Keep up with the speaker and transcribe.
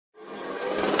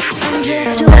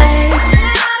drift away.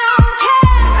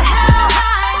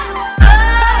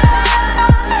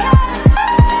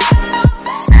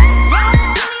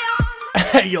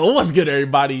 Hey, yo, what's good,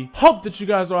 everybody? Hope that you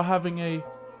guys are having a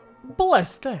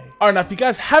blessed day. All right, now if you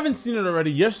guys haven't seen it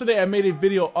already, yesterday I made a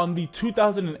video on the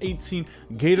 2018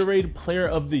 Gatorade Player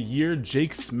of the Year,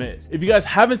 Jake Smith. If you guys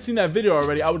haven't seen that video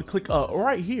already, I would click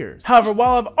right here. However,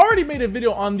 while I've already made a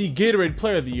video on the Gatorade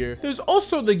Player of the Year, there's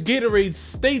also the Gatorade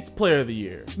State Player of the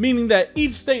Year, meaning that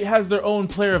each state has their own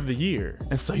Player of the Year.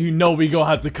 And so you know we gonna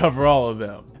have to cover all of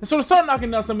them. And so to start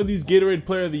knocking down some of these Gatorade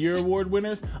Player of the Year award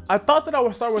winners, I thought that I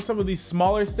would start with some of these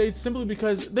smaller states simply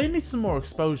because they need some more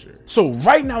exposure. So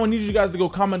right now I need you guys to go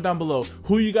comment down below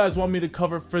who you guys want me to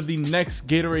cover for the next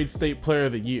Gatorade State Player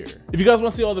of the Year. If you guys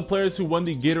want to see all the players who won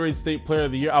the Gatorade State Player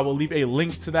of the Year, I will leave a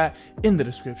link to that in the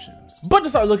description. But to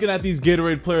start looking at these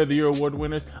Gatorade Player of the Year award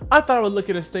winners, I thought I would look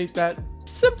at a state that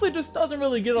simply just doesn't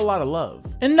really get a lot of love.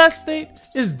 And that state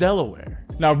is Delaware.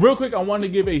 Now, real quick, I wanted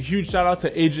to give a huge shout out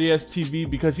to AJS TV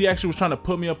because he actually was trying to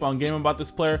put me up on game about this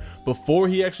player before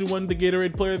he actually won the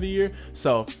Gatorade Player of the Year.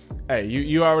 So, hey,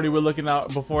 you already were looking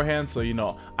out beforehand, so you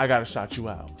know, I gotta shout you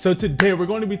out. So today, we're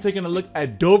going to be taking a look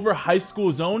at Dover High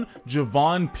School's own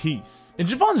Javon Peace. In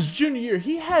Javon's junior year,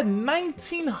 he had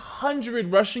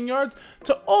 1,900 rushing yards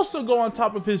to also go on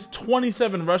top of his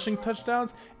 27 rushing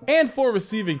touchdowns and 4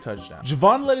 receiving touchdowns.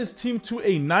 Javon led his team to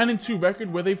a 9-2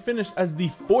 record where they finished as the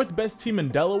 4th best team in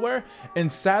Delaware,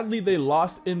 and sadly they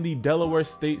lost in the Delaware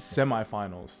State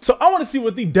semifinals. So I want to see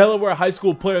what the Delaware High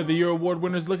School Player of the Year award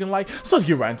winner is looking like, so let's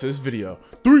get right into this video.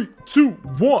 3, 2,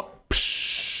 1.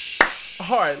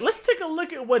 Alright, let's take a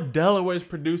look at what Delaware is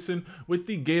producing with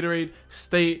the Gatorade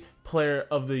State Player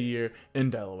of the Year in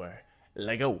Delaware.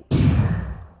 Let's go.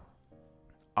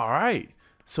 Alright,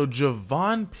 so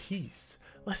Javon Peace.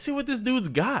 Let's see what this dude's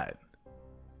got.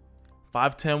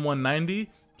 5'10",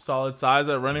 190. Solid size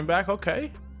at running back.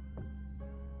 Okay.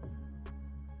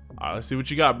 Alright, let's see what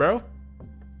you got, bro.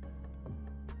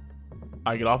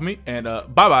 Alright, get off me. And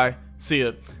bye-bye. See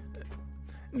ya.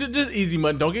 Just easy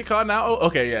money. Don't get caught now. Oh,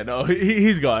 okay, yeah, no.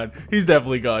 He's gone. He's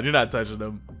definitely gone. You're not touching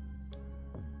him.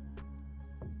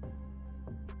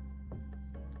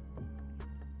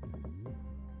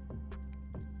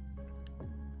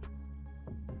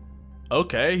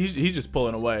 Okay, he's just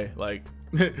pulling away. Like,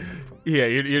 yeah,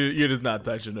 you're just not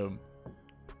touching him.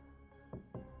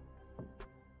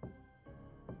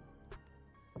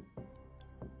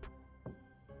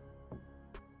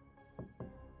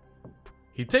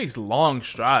 He takes long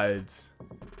strides.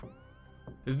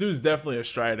 This dude's definitely a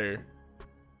strider.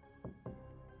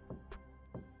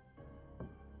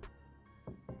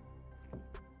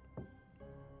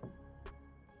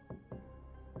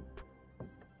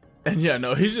 And yeah,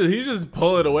 no, he's just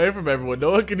pulling away from everyone. No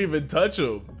one can even touch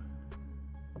him.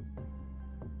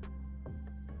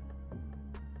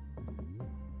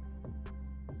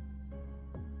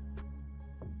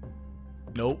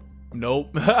 Nope.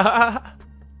 Nope.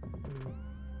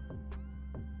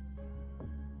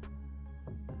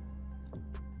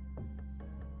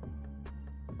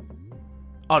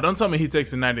 Oh, don't tell me he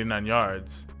takes it 99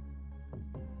 yards.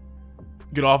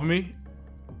 Get off of me.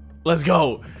 Let's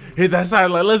go. Hit that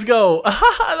sideline. Let's go.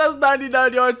 That's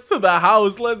 99 yards to the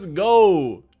house. Let's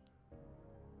go.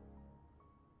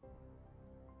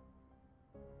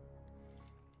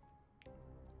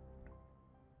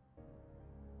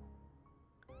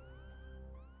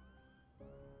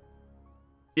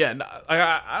 Yeah,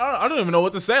 I don't even know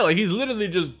what to say. Like, he's literally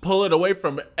just pulling away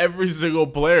from every single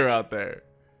player out there.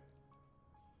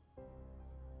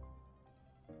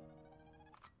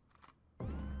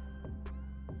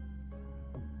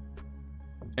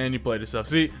 And you play this stuff.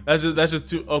 See, that's just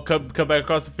too. Oh, come back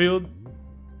across the field.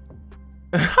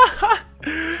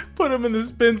 Put him in the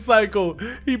spin cycle.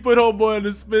 He put homeboy in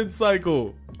the spin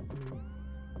cycle.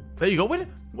 There you go.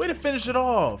 Way to finish it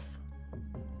off.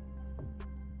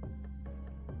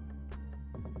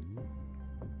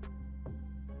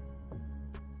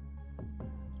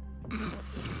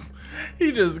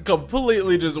 He just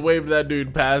completely just waved that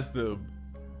dude past him.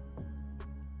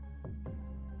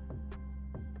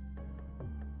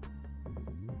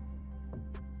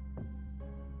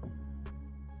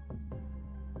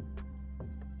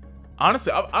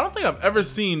 Honestly, I don't think I've ever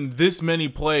seen this many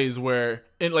plays where,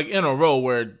 in a row,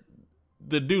 where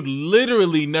the dude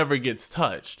literally never gets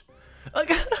touched. Like,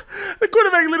 the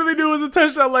quarterback literally knew it was a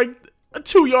touchdown like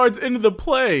 2 yards into the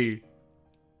play.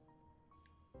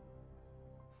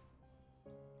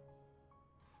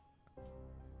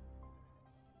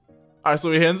 All right,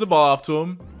 so he hands the ball off to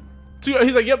him.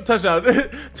 He's like, yep, touchdown.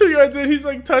 2 yards in, he's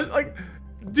like,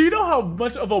 Do you know how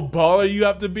much of a baller you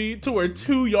have to be to where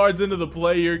 2 yards into the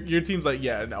play, your team's like,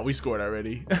 yeah, no, we scored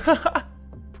already.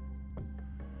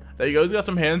 There you go. He's got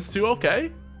some hands too.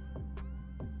 Okay.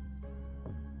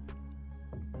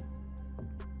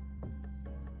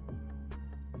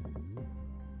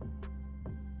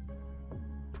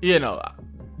 You know,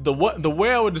 the way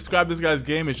I would describe this guy's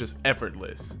game is just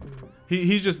effortless.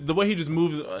 He just, the way he just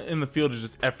moves in the field is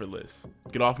just effortless.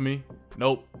 Get off me.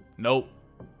 Nope. Nope.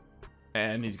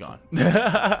 And he's gone.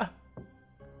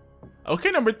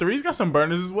 Okay, number 3. He's got some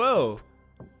burners as well.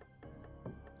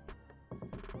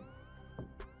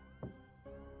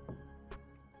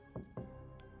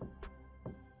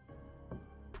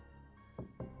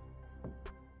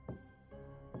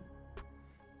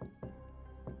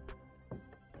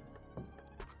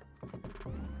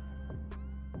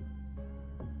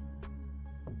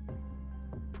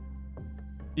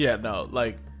 Yeah, no,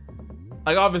 like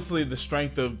obviously the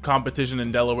strength of competition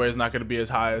in Delaware is not going to be as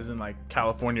high as in like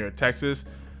California or Texas.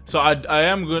 So I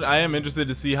am interested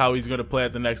to see how he's going to play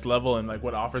at the next level and like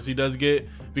what offers he does get,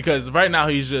 because right now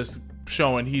he's just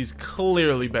showing he's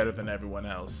clearly better than everyone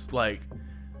else. Like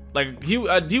he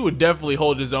would definitely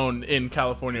hold his own in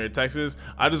California or Texas.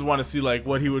 I just want to see like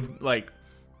what he would like.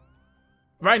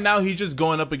 Right now he's just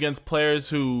going up against players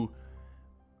who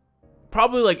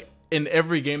probably like in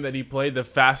every game that he played, the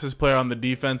fastest player on the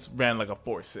defense ran like a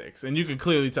 4.6, and you can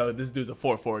clearly tell that this dude's a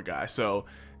 4.4 guy. So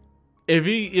if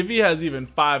he has even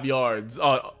 5 yards,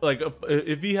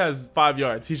 if he has 5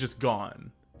 yards, he's just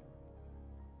gone.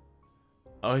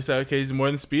 Oh, he said, okay, he's more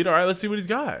than speed. All right, let's see what he's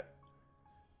got.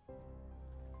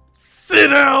 Sit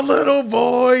down, little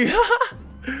boy.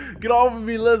 Get off of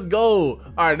me. Let's go.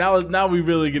 All right, now we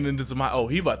really get into some. Oh,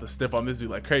 he about to stiff on this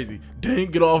dude like crazy. Dang,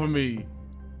 get off of me.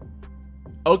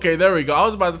 Okay, there we go. I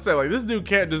was about to say, like, this dude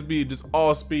can't just be just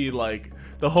all speed. Like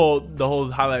the whole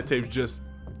highlight tape's just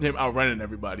him outrunning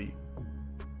everybody.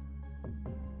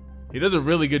 He does a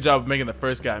really good job of making the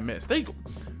first guy miss. They go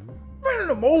running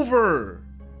him over.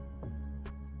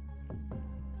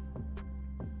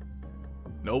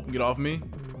 Nope, get off me.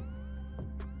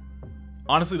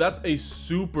 Honestly, that's a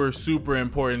super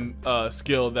important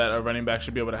skill that a running back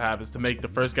should be able to have, is to make the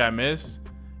first guy miss.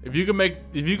 If you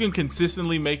can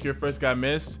consistently make your first guy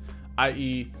miss,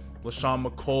 i.e. LaShawn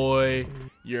McCoy,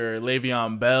 your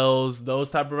Le'Veon Bells, those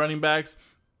type of running backs,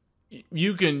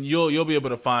 you'll be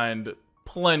able to find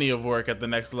plenty of work at the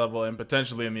next level and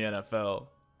potentially in the NFL.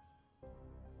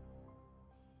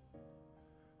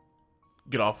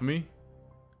 Get off of me.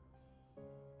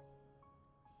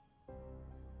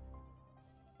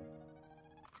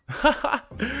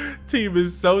 Team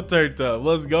is so turned up.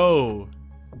 Let's go.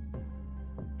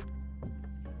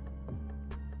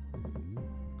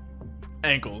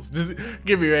 Ankles. Just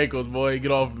give me your ankles, boy. Get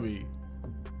off of me.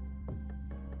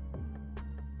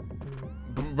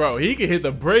 Bro, he can hit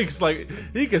the brakes like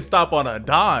he can stop on a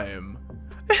dime.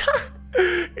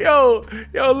 yo,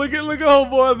 look at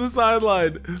homeboy on the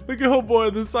sideline. Look at homeboy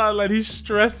on the sideline. He's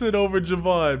stressing over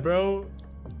Javon, bro.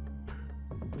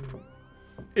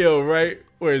 Yo, right?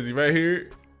 Where is he? Right here?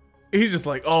 He's just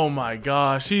like, oh my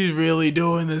gosh, he's really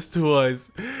doing this to us.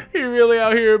 He really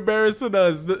out here embarrassing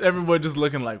us. Everyone just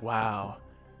looking like, wow,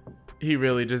 he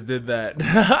really just did that.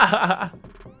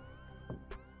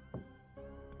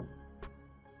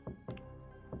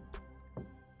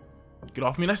 Get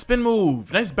off me. Nice spin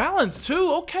move. Nice balance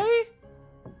too. Okay.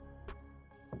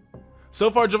 So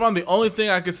far, Javon, the only thing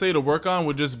I could say to work on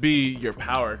would just be your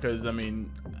power. Because, I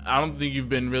mean, I don't think you've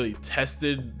been really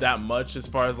tested that much as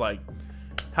far as like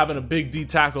having a big D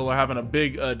tackle or having a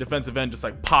big defensive end just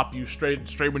like pop you straight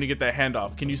when you get that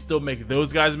handoff. Can you still make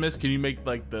those guys miss? Can you make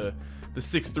like the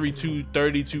 6'3",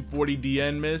 230, 240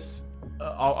 DN miss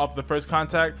off the first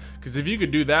contact? Because if you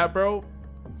could do that, bro,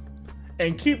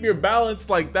 and keep your balance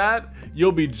like that,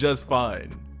 you'll be just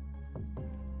fine.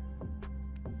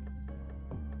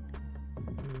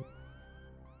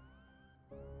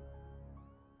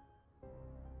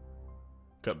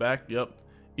 Cut back. Yep.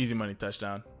 Easy money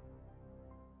touchdown.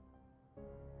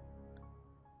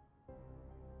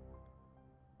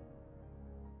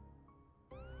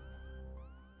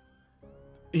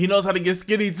 He knows how to get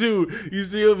skinny too. You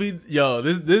see him? Yo,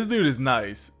 this dude is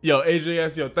nice. Yo,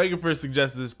 AJS, yo, thank you for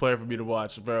suggesting this player for me to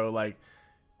watch, bro. Like,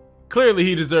 clearly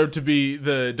he deserved to be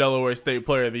the Delaware State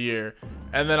Player of the Year.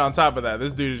 And then on top of that,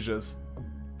 this dude is just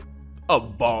a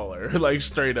baller, like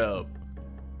straight up.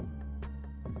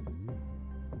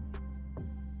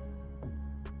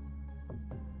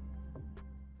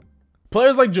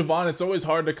 Players like Javon, it's always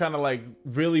hard to kind of like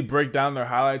really break down their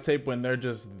highlight tape when they're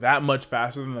just that much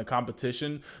faster than the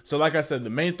competition. So like I said, the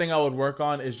main thing I would work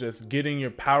on is just getting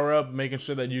your power up, making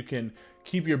sure that you can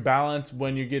keep your balance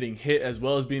when you're getting hit, as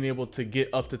well as being able to get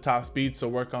up to top speed. So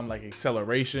work on like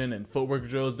acceleration and footwork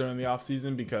drills during the off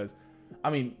season, because I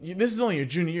mean, this is only your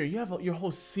junior year. You have your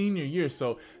whole senior year.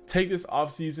 So take this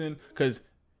off season, because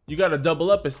you got to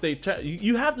double up as state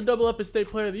you have to double up as state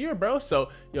player of the year, bro. So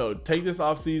yo, take this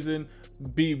off season,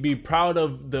 be proud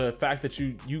of the fact that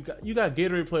you got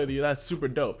Gatorade player of the year. That's super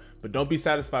dope. But don't be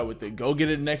satisfied with it. Go get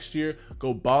it next year.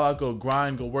 Go ball out, go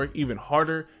grind, go work even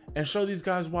harder, and show these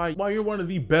guys why you're one of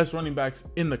the best running backs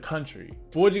in the country.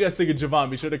 But what do you guys think of Javon?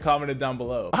 Be sure to comment it down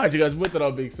below. All right, you guys, with that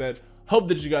all being said, hope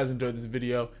that you guys enjoyed this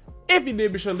video. If you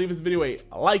did, be sure to leave this video a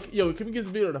like. Yo, can we get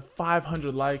this video to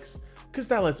 500 likes? Because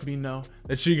that lets me know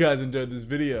that you guys enjoyed this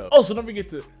video. Also, don't forget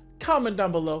to comment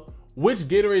down below, which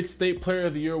Gatorade State Player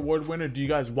of the Year award winner do you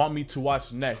guys want me to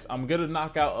watch next? I'm gonna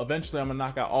knock out, eventually I'm gonna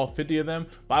knock out all 50 of them,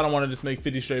 but I don't want to just make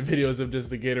 50 straight videos of just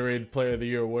the Gatorade Player of the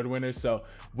Year award winners. So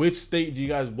which state do you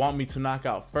guys want me to knock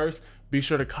out first? Be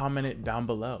sure to comment it down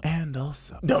below. And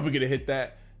also, don't forget to hit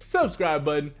that subscribe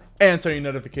button and turn your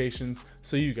notifications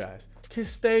so you guys can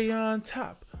stay on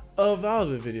top of all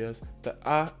the videos that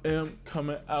I am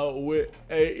coming out with.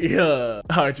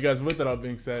 All right, you guys, with that all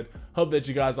being said, hope that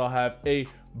you guys all have a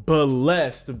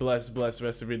blessed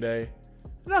rest of your day,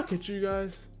 and I'll catch you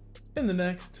guys in the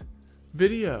next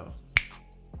video.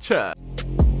 Ciao.